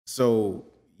So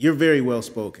you're very well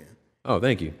spoken. Oh,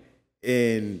 thank you.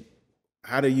 And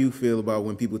how do you feel about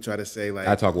when people try to say like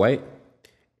I talk white?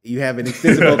 you have an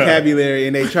extensive vocabulary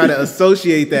and they try to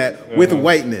associate that with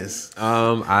whiteness?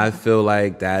 I feel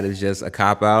like that is just a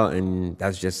cop out, and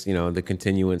that's just, you know, the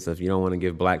continuance of, you don't want to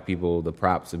give black people the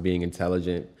props of being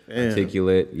intelligent,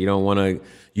 articulate. You don't want to,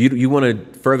 you want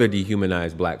to further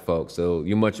dehumanize black folks. So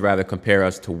you much rather compare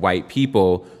us to white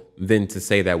people than to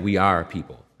say that we are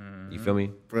people. You feel me?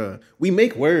 Bruh, we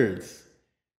make words.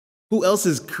 Who else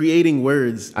is creating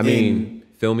words? I mean,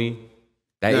 feel me?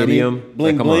 That Nah, idiom. I mean,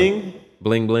 bling, come bling. on.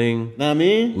 Bling bling. Know what I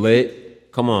mean?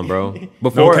 Lit. Come on, bro.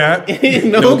 Before, No cap.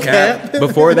 no cap.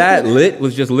 Before that, lit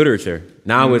was just literature.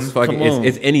 Now it's fucking Come on.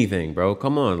 it's anything, bro.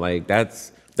 Come on. Like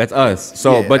that's us.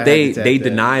 So Yeah, but I they had to tap that.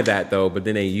 deny that though, but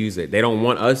then they use it. They don't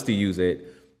want us to use it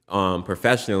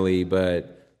professionally,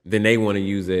 but then they want to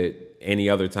use it any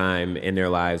other time in their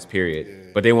lives, period. Yeah.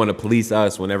 But they want to police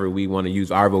us whenever we want to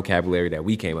use our vocabulary that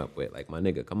we came up with. Like, my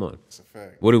nigga, come on. That's a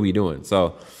fact. What are we doing?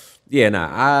 So yeah,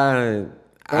 nah,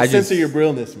 I censor your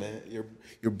brilliance, man.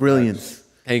 Your brilliance.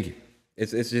 Thank you.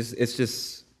 It's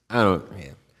just I don't. Yeah.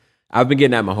 I've been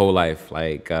getting that my whole life.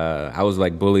 Like I was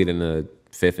like bullied in the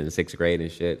 5th and 6th grade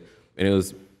and shit, and it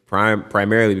was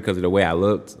primarily because of the way I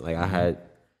looked. Like I had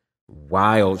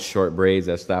wild short braids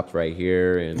that stopped right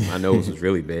here, and my nose was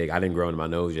really big. I didn't grow into my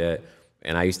nose yet,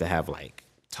 and I used to have like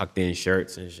tucked in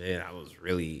shirts and shit. I was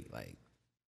really like.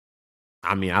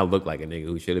 I mean, I look like a nigga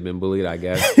who should have been bullied, I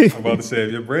guess. I'm about to say,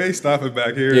 if your braids stopping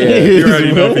back here, Yeah. you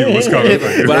already know people was coming for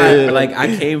you. But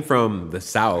I came from the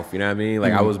South, you know what I mean?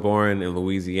 Like I was born in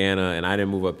Louisiana, and I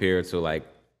didn't move up here until like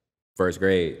 1st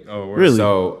grade. Oh, Really?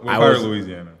 So What I part was of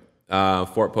Louisiana?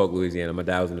 Fort Polk, Louisiana. My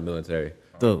dad was in the military,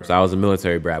 Dope. so I was a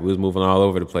military brat. We was moving all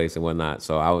over the place and whatnot.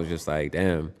 So I was just like,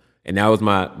 damn. And that was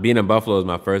being in Buffalo was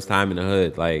my first time in the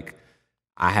hood. Like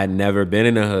I had never been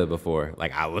in the hood before.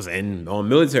 Like I was on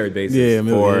military bases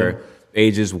for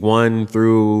ages 1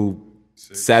 through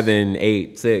 7,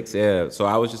 8, 6. Yeah. So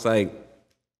I was just like,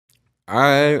 all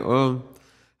right, well,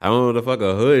 I don't know what the fuck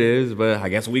a hood is, but I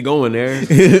guess we going there. I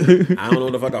don't know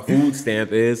what the fuck a food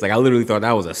stamp is. Like I literally thought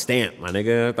that was a stamp, my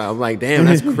nigga. I was like, damn,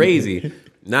 that's crazy.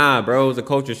 Nah, bro, it was a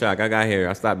culture shock. I got here.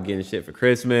 I stopped getting shit for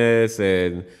Christmas,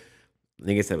 and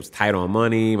niggas said it was tight on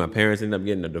money. My parents ended up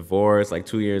getting a divorce like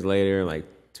 2 years later, like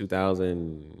 6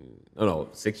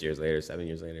 years later, 7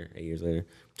 years later, 8 years later,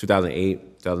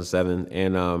 2008, 2007.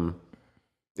 And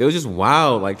it was just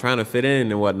wild, like trying to fit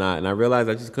in and whatnot. And I realized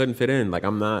I just couldn't fit in. Like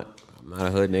I'm not a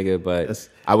hood nigga, but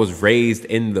I was raised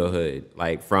in the hood,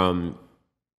 like from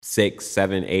 6,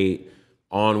 7, 8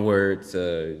 onward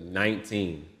to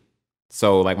 19.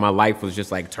 So like my life was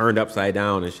just like turned upside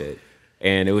down and shit.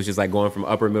 And it was just like going from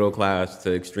upper middle class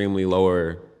to extremely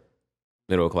lower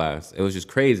middle class. It was just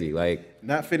crazy. Like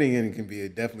Not fitting in can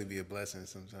definitely be a blessing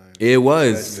sometimes. it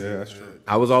was. Yeah, that's true.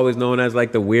 I was always known as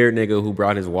like the weird nigga who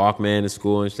brought his Walkman to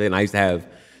school and shit. And I used to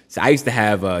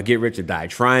have Get Rich or Die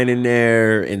Trying in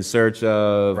there in search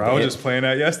of. Bro, I was just playing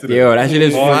that yesterday. Yo, that shit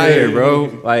is All fire, day. bro.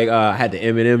 Like I had the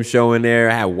Eminem show in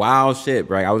there. I had wild shit,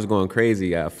 bro. I was going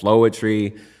crazy.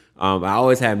 Flowetry. I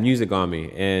always had music on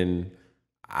me, and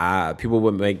people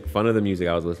would make fun of the music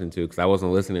I was listening to because I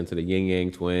wasn't listening to the Yin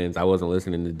Yang Twins. I wasn't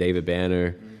listening to David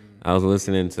Banner. I was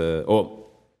listening to D4L.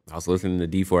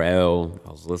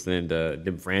 I was listening to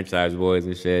them Franchise Boys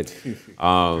and shit. You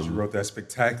wrote that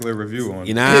spectacular review on.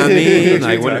 You know what I mean?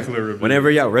 Like Spectacular review.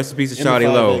 whenever y'all recipes of In the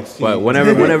Shawty Low, 5X. but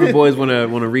whenever boys want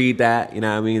to read that, you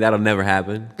know what I mean? That'll never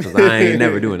happen because I ain't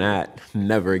never doing that,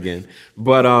 never again.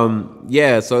 But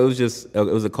yeah, so it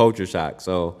was a culture shock.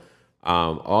 So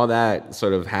all that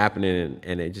sort of happening,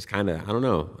 and it just kind of, I don't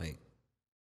know, like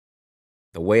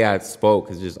the way I spoke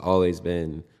has just always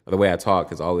been, or the way I talk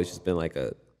has always just been like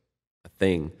a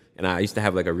thing. And I used to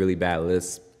have like a really bad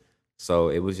lisp. So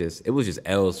it was just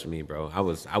L's for me, bro. I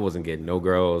wasn't getting no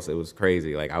girls. It was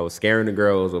crazy. Like I was scaring the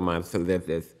girls with my I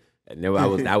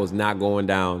was not going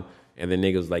down. And then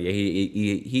niggas was like, yeah,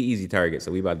 he easy target,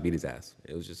 so we about to beat his ass.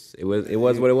 It was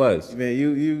what it was. Man,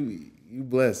 you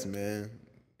blessed, man.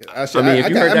 I mean, if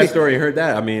you heard that story and heard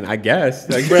that, I mean, I guess.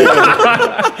 Like,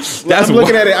 I'm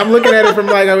looking at it from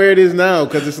like where it is now,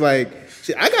 because it's like,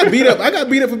 shit, I got beat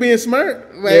up for being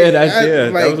smart. Like,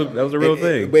 that was a real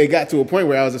thing. But it got to a point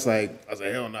where I was like,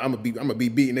 hell no, I'm gonna be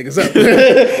beating niggas up.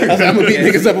 I said, I'm gonna beat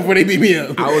niggas up before they beat me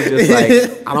up. I was just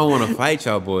like, I don't want to fight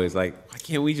y'all boys. Like, why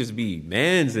can't we just be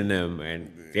mans in them?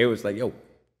 And they was like, yo,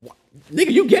 what?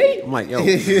 Nigga, you gay? I'm like, yo,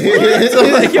 what? So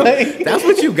I'm like, yo, that's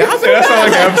what you got? That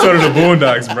sounds like an episode of the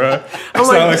Boondocks, bro. I'm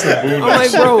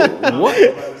like, bro, what?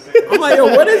 I'm like, yo,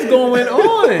 what is going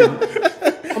on?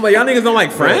 I'm like, y'all niggas don't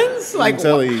like Friends? Like,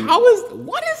 telling you.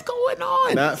 what is going going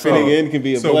on? Not fitting in can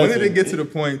be a So blessing. when did it get to the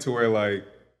point to where like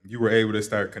you were able to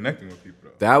start connecting with people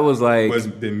though? That was like,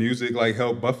 Did music like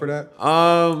help buffer that?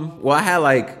 well, I had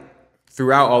like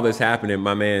throughout all this happening,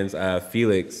 my man's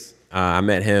Felix. I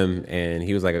met him, and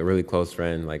he was like a really close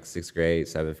friend, like 6th grade,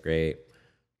 7th grade.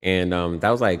 And that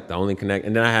was like the only connect.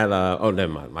 And then I had,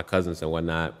 never mind, my cousins and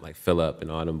whatnot, like Philip and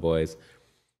all them boys.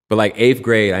 But like 8th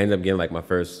grade, I ended up getting like my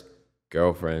first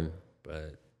girlfriend,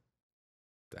 but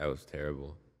that was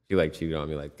terrible. She like cheated on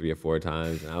me like 3 or 4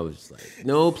 times, and I was just like,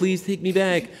 "No, please take me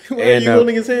back." Why are you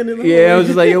holding his hand? Yeah, I was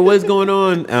just like, "Yo, what's going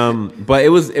on?" But it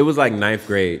was like 9th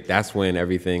grade. That's when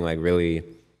everything like really,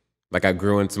 like I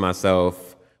grew into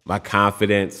myself. My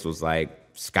confidence was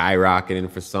like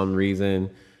skyrocketing for some reason.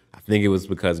 I think it was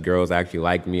because girls actually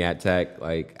liked me at Tech.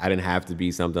 Like I didn't have to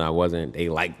be something I wasn't. They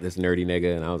liked this nerdy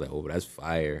nigga, and I was like, "Oh, that's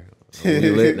fire." We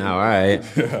lit now, all right.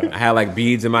 I had like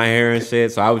beads in my hair and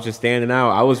shit, so I was just standing out.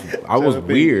 I was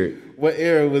weird. What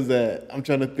era was that? I'm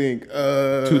trying to think.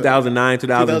 2009,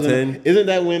 2010. Isn't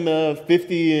that when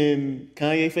 50 and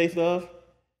Kanye faced off?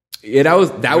 Yeah, that was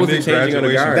the changing of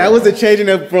the guard. That was the changing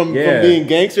up from being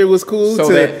gangster was cool so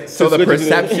the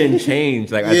perception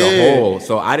changed like as a whole.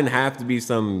 So I didn't have to be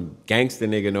some gangster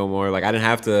nigga no more. Like I didn't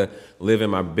have to live in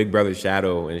my big brother's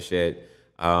shadow and shit.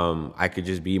 I could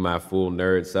just be my full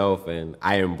nerd self, and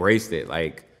I embraced it.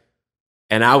 Like,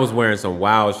 and I was wearing some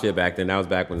wild shit back then. That was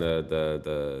back when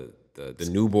the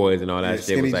new boys and all that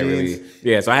shit was like jeans. Really,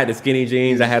 yeah. So I had the skinny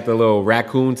jeans. I had the little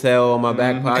raccoon tail on my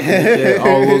back pocket and shit.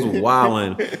 All those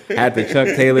wildin'. Had the Chuck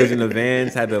Taylors and the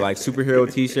Vans. Had the like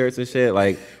superhero T-shirts and shit.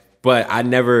 Like, but I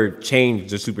never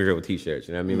changed the superhero T-shirts.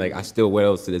 You know what I mean? Like, I still wear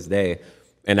those to this day,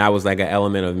 and that was like an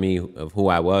element of me, of who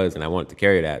I was, and I wanted to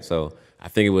carry that. So I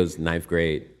think it was 9th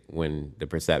grade when the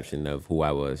perception of who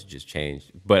I was just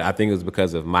changed. But I think it was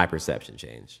because of my perception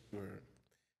change.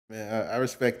 Man, I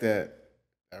respect that.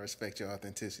 I respect your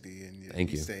authenticity and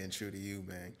Thank you staying true to you,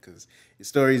 man. Because your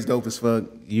story is dope as fuck.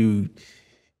 You're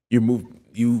going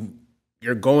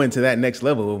to that next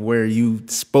level of where you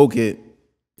spoke it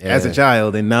as a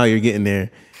child, and now you're getting there.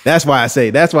 That's why I say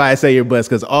you're blessed,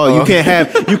 because you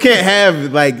can't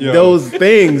have like those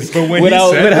things. But when without,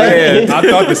 he said that, I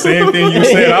thought the same thing you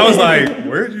said. I was like,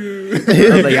 where'd you? I was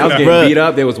like, I was getting beat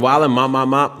up. They was wilding,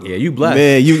 mom. Yeah, you blessed.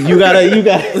 Man, you gotta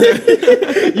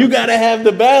you gotta have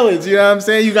the balance. You know what I'm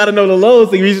saying? You gotta know the lows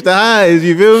to reach the highs.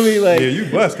 You feel me? Like, yeah, you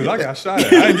blessed because I got shot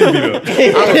at. I didn't get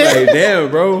beat up. I was like, damn,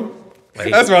 bro.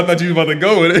 Like, that's where I thought you was about to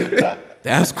go with it.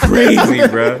 That's crazy,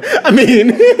 bro. I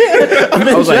mean,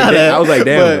 I was like,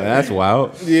 damn, that's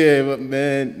wild. Yeah, but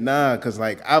man, nah, because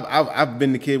like I've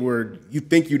been the kid where you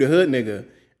think you the hood nigga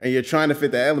and you're trying to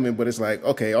fit the element, but it's like,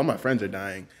 okay, all my friends are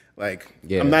dying. Like,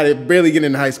 I'm not barely getting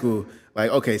into high school. Like,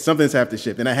 okay, something's have to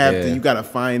shift, and I have to. You gotta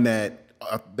find that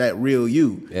real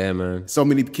you. Yeah, man. So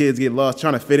many kids get lost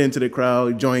trying to fit into the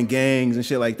crowd, join gangs and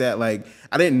shit like that. Like,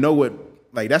 I didn't know what.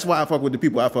 Like, that's why I fuck with the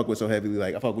people I fuck with so heavily.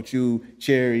 Like, I fuck with you,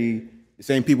 Cherry. The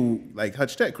same people like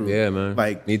Hutch Tech crew. Yeah, man.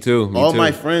 Like me too.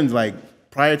 My friends, like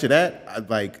prior to that,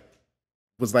 I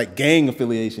was like gang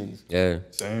affiliations. Yeah,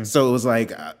 same. So it was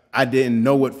like I didn't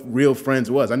know what real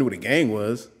friends was. I knew what a gang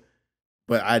was,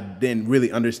 but I didn't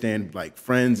really understand like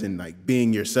friends and like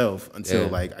being yourself until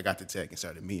like I got to Tech and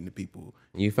started meeting the people.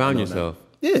 You found yourself.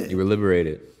 Yeah, you were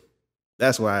liberated.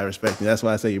 That's why I respect you. That's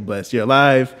why I say you're blessed. You're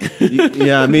alive. You know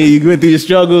what I mean? You went through your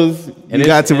struggles. And you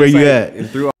got to where you at. And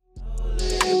through